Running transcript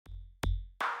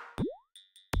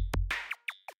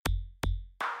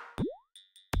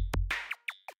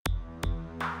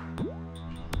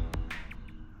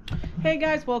Hey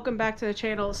guys, welcome back to the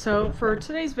channel. So for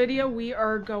today's video we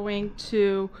are going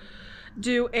to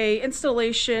do a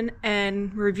installation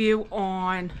and review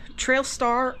on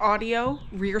Trailstar audio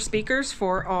rear speakers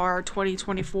for our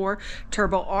 2024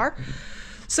 Turbo R.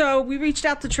 So we reached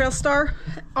out to Trailstar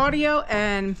Audio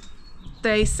and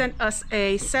they sent us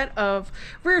a set of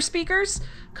rear speakers.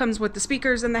 Comes with the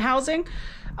speakers and the housing.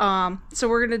 So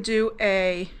we're going to do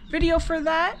a video for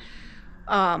that.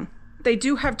 They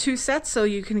do have two sets, so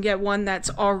you can get one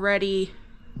that's already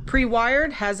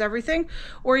pre-wired, has everything,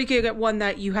 or you can get one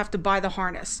that you have to buy the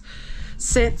harness.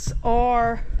 Since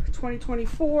our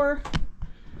 2024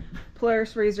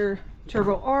 Polaris RZR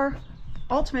Turbo R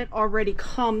Ultimate already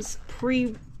comes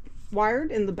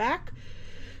pre-wired in the back,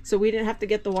 so we didn't have to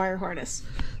get the wire harness.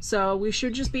 So we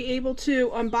should just be able to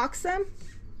unbox them,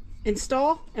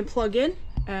 install, and plug in,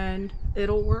 and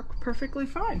it'll work perfectly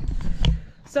fine.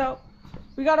 So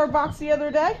we got our box the other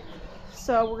day,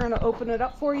 so we're going to open it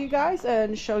up for you guys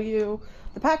and show you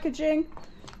the packaging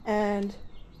and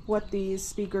what these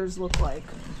speakers look like.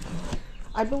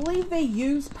 I believe they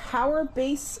use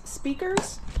Powerbase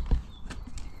speakers,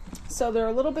 so they're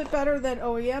a little bit better than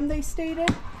OEM, they stated.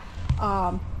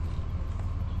 And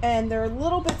they're a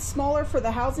little bit smaller for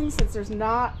the housing since there's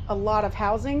not a lot of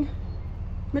housing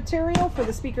material for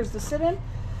the speakers to sit in,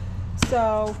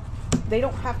 so they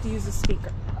don't have to use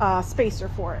a spacer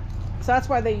for it. So that's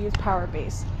why they use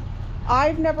Powerbase.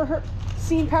 I've never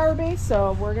seen Powerbase,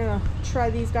 so we're gonna try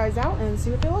these guys out and see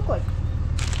what they look like.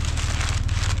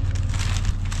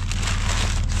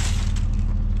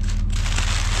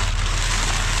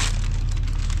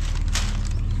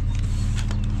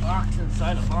 Box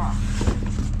inside a box.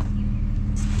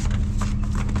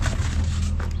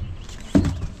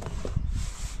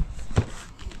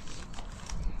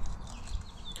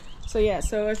 So yeah,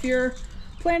 so if you're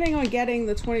planning on getting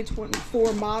the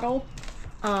 2024 model,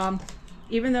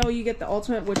 even though you get the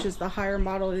Ultimate, which is the higher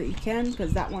model that you can,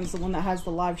 because that one's the one that has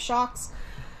the live shocks,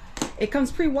 it comes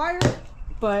pre-wired,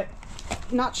 but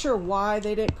not sure why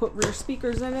they didn't put rear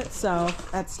speakers in it, so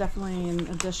that's definitely an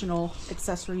additional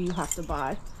accessory you have to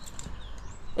buy.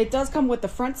 It does come with the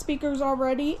front speakers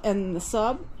already and the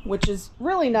sub, which is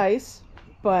really nice,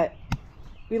 but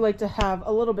we like to have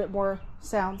a little bit more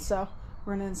sound, so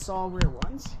we're going to install rear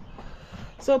ones.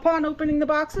 So upon opening the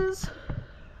boxes,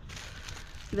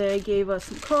 they gave us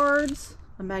some cards,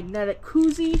 a magnetic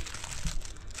koozie.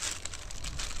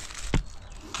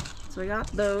 So we got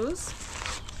those.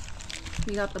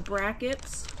 We got the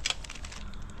brackets.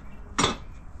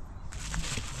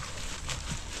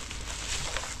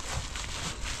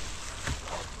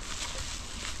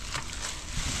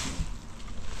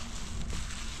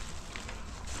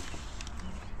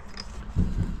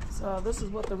 So this is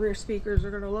what the rear speakers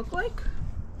are going to look like.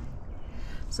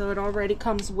 So it already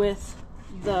comes with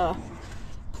the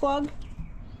plug,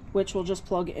 which will just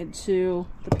plug into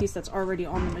the piece that's already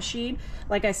on the machine.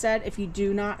 Like I said, if you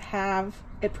do not have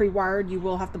it pre-wired, you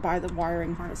will have to buy the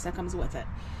wiring harness that comes with it.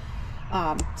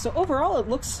 So overall, it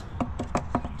looks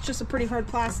just a pretty hard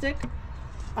plastic.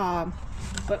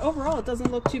 But overall, it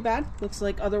doesn't look too bad. Looks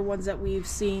like other ones that we've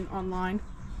seen online.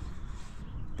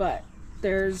 But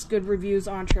there's good reviews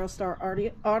on Trailstar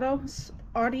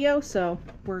Audio, so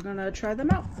we're gonna try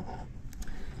them out.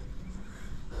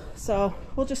 So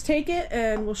we'll just take it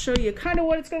and we'll show you kind of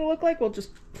what it's gonna look like. We'll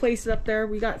just place it up there.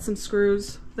 We got some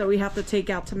screws that we have to take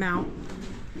out to mount.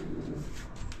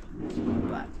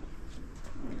 But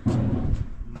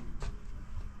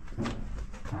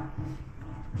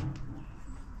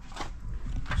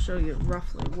I'll show you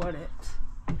roughly what it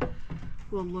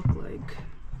will look like.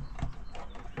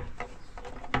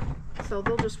 So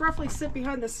they'll just roughly sit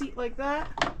behind the seat like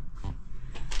that.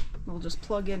 We'll just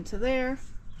plug into there.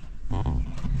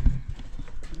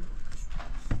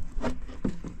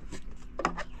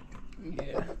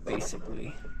 Yeah,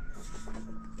 basically.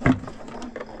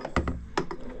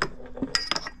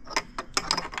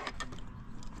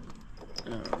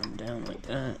 Run down like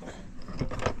that.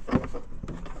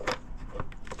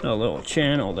 A little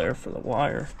channel there for the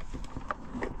wire.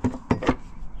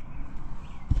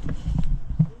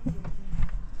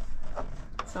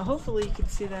 So hopefully you can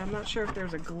see that. I'm not sure if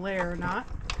there's a glare or not.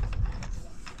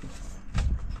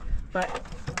 But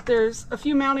there's a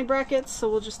few mounting brackets, so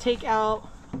we'll just take out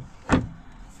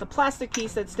the plastic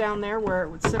piece that's down there where it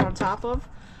would sit on top of.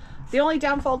 The only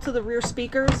downfall to the rear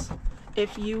speakers,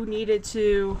 if you needed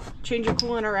to change your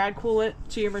coolant or add coolant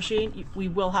to your machine, we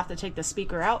will have to take the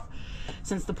speaker out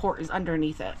since the port is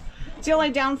underneath it. It's the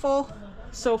only downfall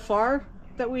so far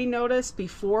that we noticed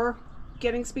before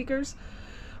getting speakers,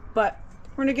 but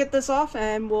we're gonna get this off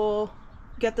and we'll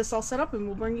get this all set up and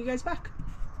we'll bring you guys back.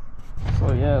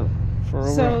 So yeah,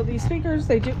 So these speakers,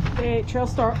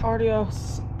 TrailStar Audio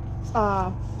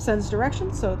sends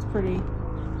directions, so it's pretty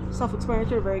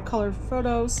self-explanatory, very colored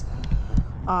photos.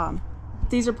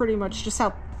 These are pretty much just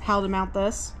how to mount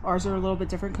this. Ours are a little bit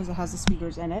different because it has the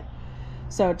speakers in it.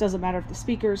 So it doesn't matter if the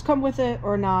speakers come with it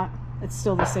or not, it's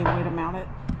still the same way to mount it.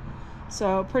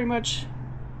 So pretty much,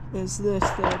 is this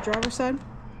the driver's side?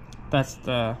 That's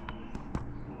the...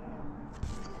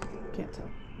 Can't tell.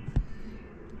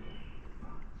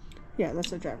 Yeah,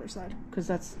 that's the driver's side, because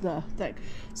that's the thing.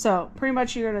 So pretty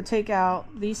much you're going to take out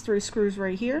these 3 screws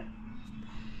right here,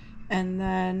 and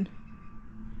then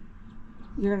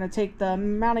you're going to take the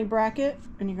mounting bracket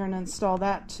and you're going to install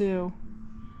that to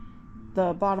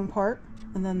the bottom part,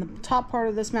 and then the top part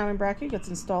of this mounting bracket gets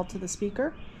installed to the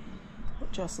speaker,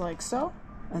 just like so,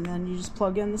 and then you just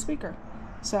plug in the speaker.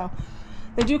 So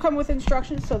they do come with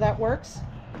instructions, so that works.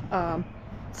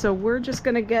 So we're just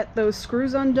going to get those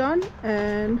screws undone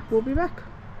and we'll be back.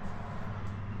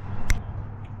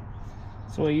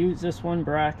 So we use this one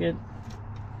bracket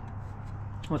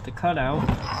with the cutout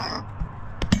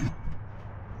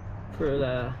for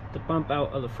the bump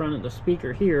out of the front of the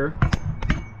speaker here.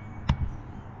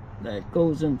 That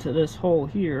goes into this hole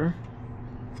here.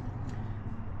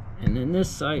 And then this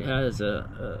side has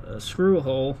a screw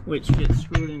hole which gets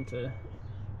screwed into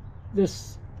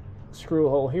this screw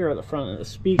hole here at the front of the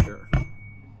speaker.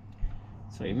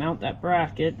 So you mount that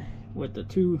bracket with the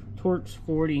 2 Torx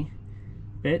 40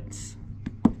 bits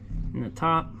in the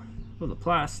top of the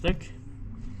plastic,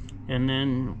 and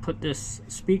then put this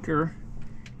speaker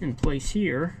in place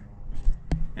here,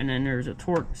 and then there's a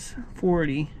Torx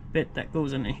 40 bit that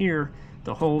goes into here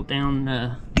to hold down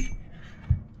the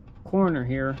corner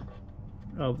here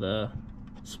of the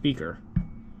speaker.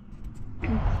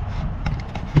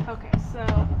 Okay,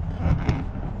 so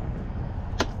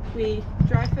we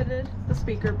dry fitted the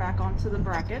speaker back onto the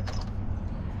bracket.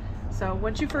 So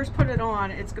once you first put it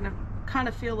on, it's gonna kind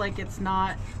of feel like it's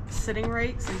not sitting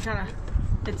right, so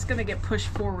it's gonna get pushed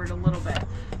forward a little bit.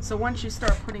 So once you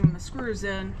start putting the screws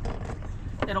in,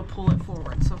 it'll pull it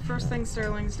forward. So first thing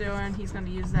Sterling's doing, he's gonna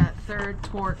use that 3rd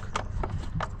Torx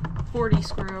 40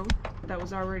 screw that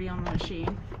was already on the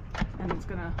machine, and it's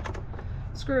gonna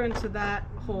screw into that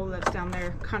hole that's down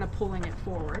there, kind of pulling it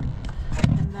forward.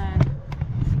 And then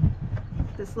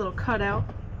this little cutout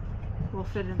will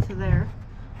fit into there,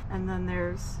 and then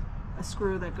there's a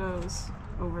screw that goes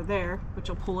over there which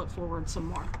will pull it forward some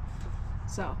more.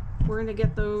 So we're going to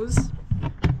get those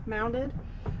mounted.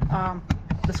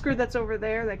 The screw that's over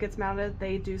there that gets mounted,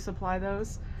 they do supply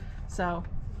those, so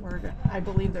I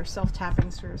believe they're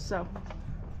self-tapping screws. So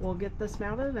we'll get this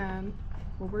mounted and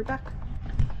we'll be back.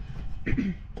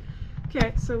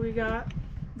 Okay, so we got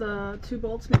the 2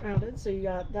 bolts mounted. So you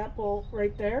got that bolt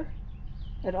right there.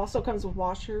 It also comes with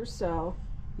washers, so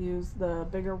use the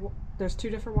bigger, there's 2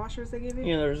 different washers they give you?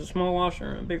 Yeah, there's a small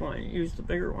washer and a big one. You use the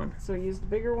bigger one. So use the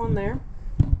bigger one there.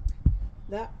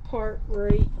 That part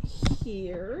right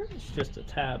here, it's just a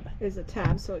tab. Is a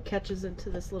tab, so it catches into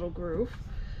this little groove.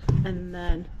 And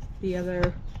then the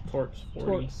other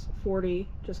Torx 40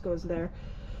 just goes there.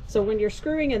 So when you're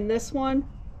screwing in this one,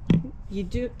 you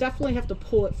do definitely have to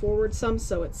pull it forward some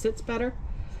so it sits better.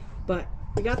 But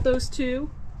we got those 2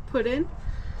 put in.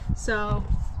 So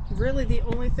really the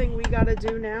only thing we got to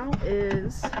do now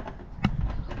is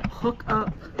hook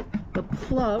up the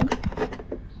plug,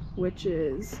 which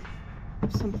is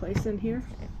someplace in here.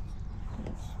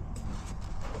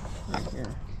 Right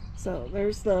here. So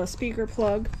there's the speaker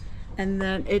plug, and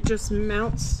then it just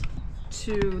mounts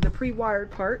to the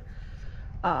pre-wired part.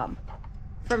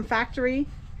 From factory,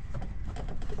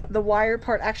 the wired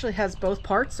part actually has both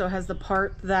parts. So it has the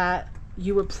part that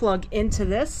you would plug into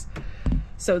this.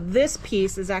 So this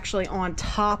piece is actually on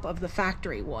top of the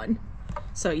factory one.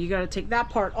 So you got to take that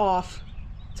part off.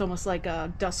 It's almost like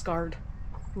a dust guard,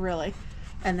 really.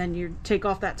 And then you take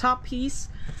off that top piece,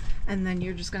 and then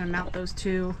you're just going to mount those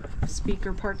 2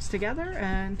 speaker parts together.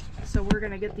 And so we're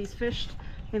going to get these fished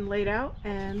and laid out,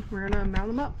 and we're going to mount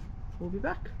them up. We'll be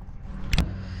back.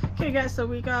 Okay guys, so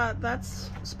we got that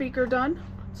speaker done.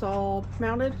 It's all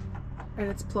mounted and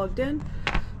it's plugged in.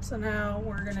 So now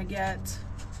we're going to get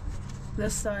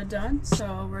this side done.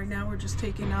 So right now we're just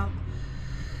taking out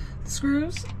the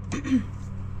screws and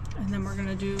then we're going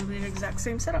to do the exact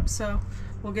same setup. So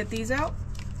we'll get these out,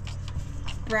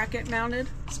 bracket mounted,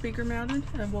 speaker mounted,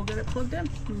 and we'll get it plugged in,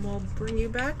 and we'll bring you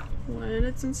back when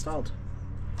it's installed.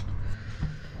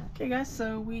 Okay guys,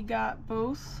 so we got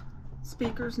both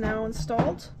speakers now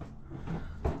installed.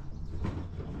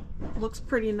 Looks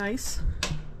pretty nice,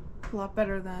 a lot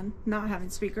better than not having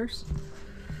speakers.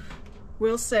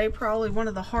 We'll say probably one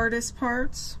of the hardest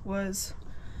parts was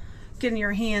getting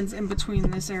your hands in between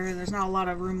this area. There's not a lot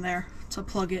of room there to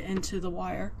plug it into the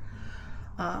wire.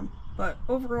 But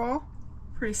overall,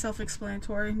 pretty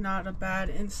self-explanatory, not a bad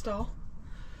install.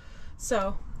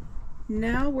 So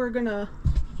now we're gonna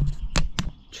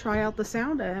try out the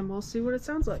sound and we'll see what it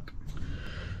sounds like.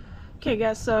 Okay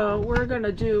guys, so we're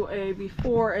gonna do a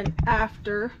before and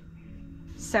after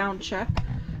sound check.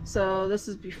 So this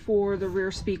is before the rear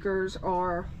speakers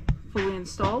are fully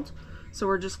installed. So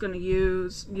we're just gonna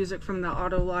use music from the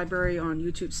auto library on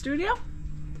YouTube Studio.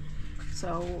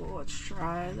 So let's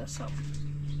try this up.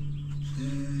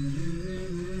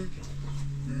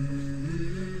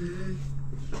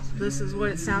 So this is what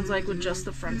it sounds like with just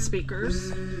the front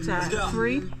speakers. It's at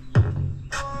 3.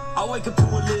 I wake up to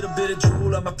a little bit of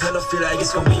drool on my pillow, feel like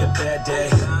it's gonna be a bad day.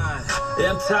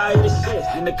 Yeah, I'm tired of shit,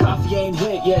 and the coffee ain't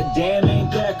hit yet, damn,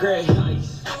 ain't that great.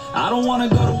 I don't wanna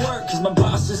go to work, cause my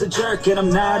boss is a jerk, and I'm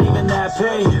not even that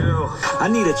paid. I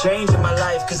need a change in my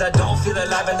life, cause I don't feel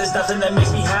alive, and there's nothing that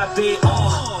makes me happy.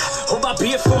 Hold my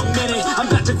beer for a minute, I'm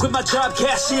about to quit my job,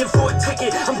 cash in for a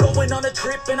ticket. I'm going on a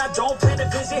trip, and I don't plan to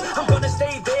visit, I'm gonna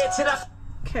stay there till I...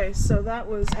 Okay, so that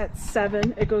was at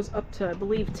 7, it goes up to, I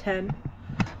believe, 10.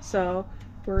 So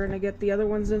we're gonna get the other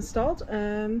ones installed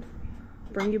and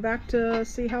bring you back to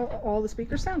see how all the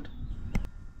speakers sound.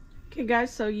 Okay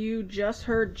guys, so you just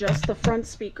heard just the front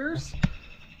speakers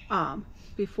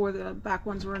before the back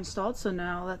ones were installed. So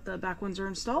now that the back ones are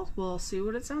installed, we'll see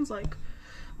what it sounds like.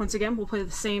 Once again, we'll play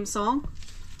the same song.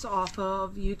 It's off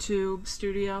of YouTube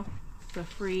Studio, the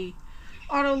free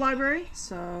auto library.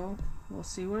 So we'll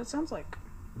see what it sounds like.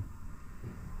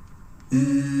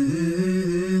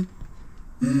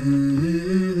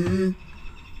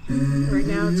 Right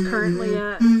now it's currently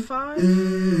at 5.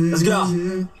 Let's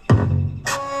go.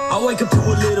 I wake up to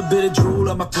a little bit of drool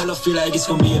on my pillow, feel like it's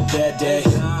gonna be a bad day.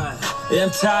 Yeah,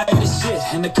 I'm tired of shit,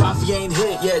 and the coffee ain't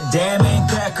hit yet, damn, ain't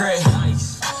that great.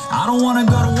 I don't wanna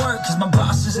go to work, cause my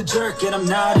boss is a jerk, and I'm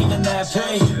not even that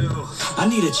paid. I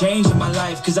need a change in my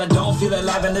life, cause I don't feel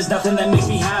alive, and there's nothing that makes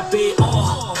me happy.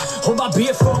 Hold my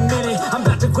beer for a minute, I'm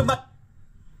about to quit my...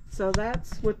 So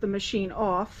that's with the machine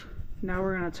off. Now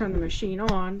we're going to turn the machine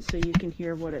on so you can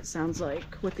hear what it sounds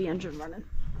like with the engine running.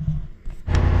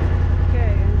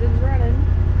 Okay, engine's running.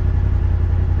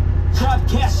 Job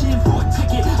cash in for a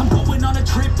ticket. I'm going on a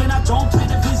trip and I don't plan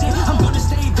to visit. I'm going to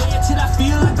stay there till I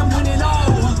feel like I'm winning.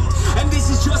 Oh, and this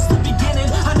is just the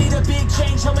beginning. I need a big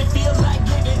change, help me feel like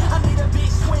giving. I need a big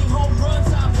swing, home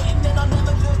runs I'm hitting, and I'll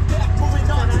never look back.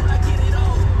 Moving on till I get it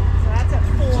all. So that's at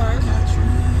 4.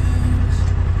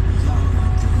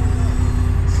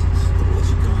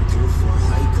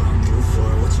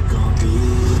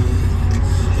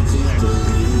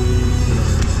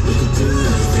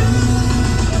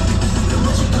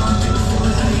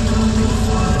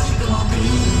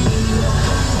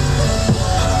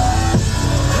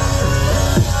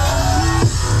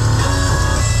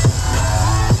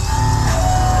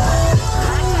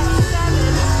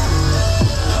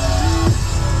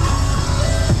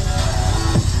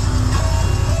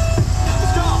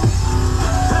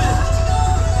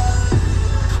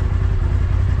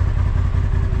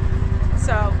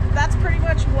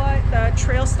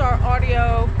 Trailstar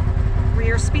audio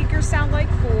rear speakers sound like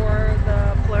for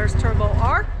the RZR Turbo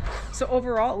R. So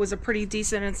overall it was a pretty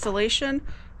decent installation.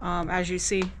 As you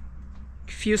see,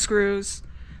 a few screws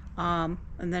and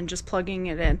then just plugging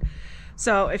it in.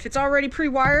 So if it's already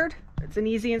pre-wired, it's an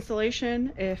easy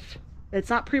installation. If it's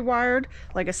not pre-wired,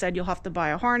 like I said, you'll have to buy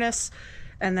a harness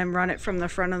and then run it from the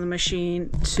front of the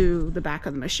machine to the back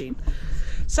of the machine.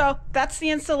 So that's the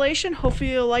installation.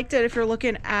 Hopefully you liked it. If you're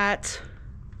looking at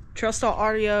Trailstar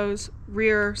Audio's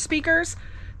rear speakers,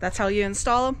 that's how you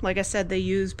install them. Like I said, they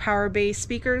use Powerbase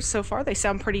speakers. So far they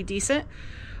sound pretty decent.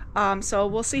 So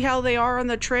we'll see how they are on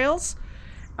the trails.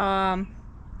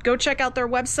 Go check out their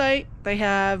website. They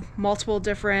have multiple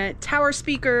different tower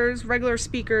speakers, regular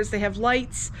speakers, they have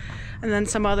lights, and then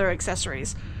some other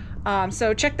accessories.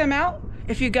 So check them out.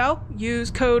 If you go, use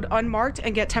code unmarked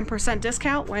and get 10%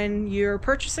 discount when you're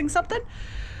purchasing something.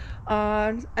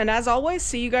 And as always,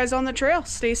 see you guys on the trail.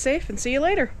 Stay safe and see you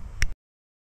later.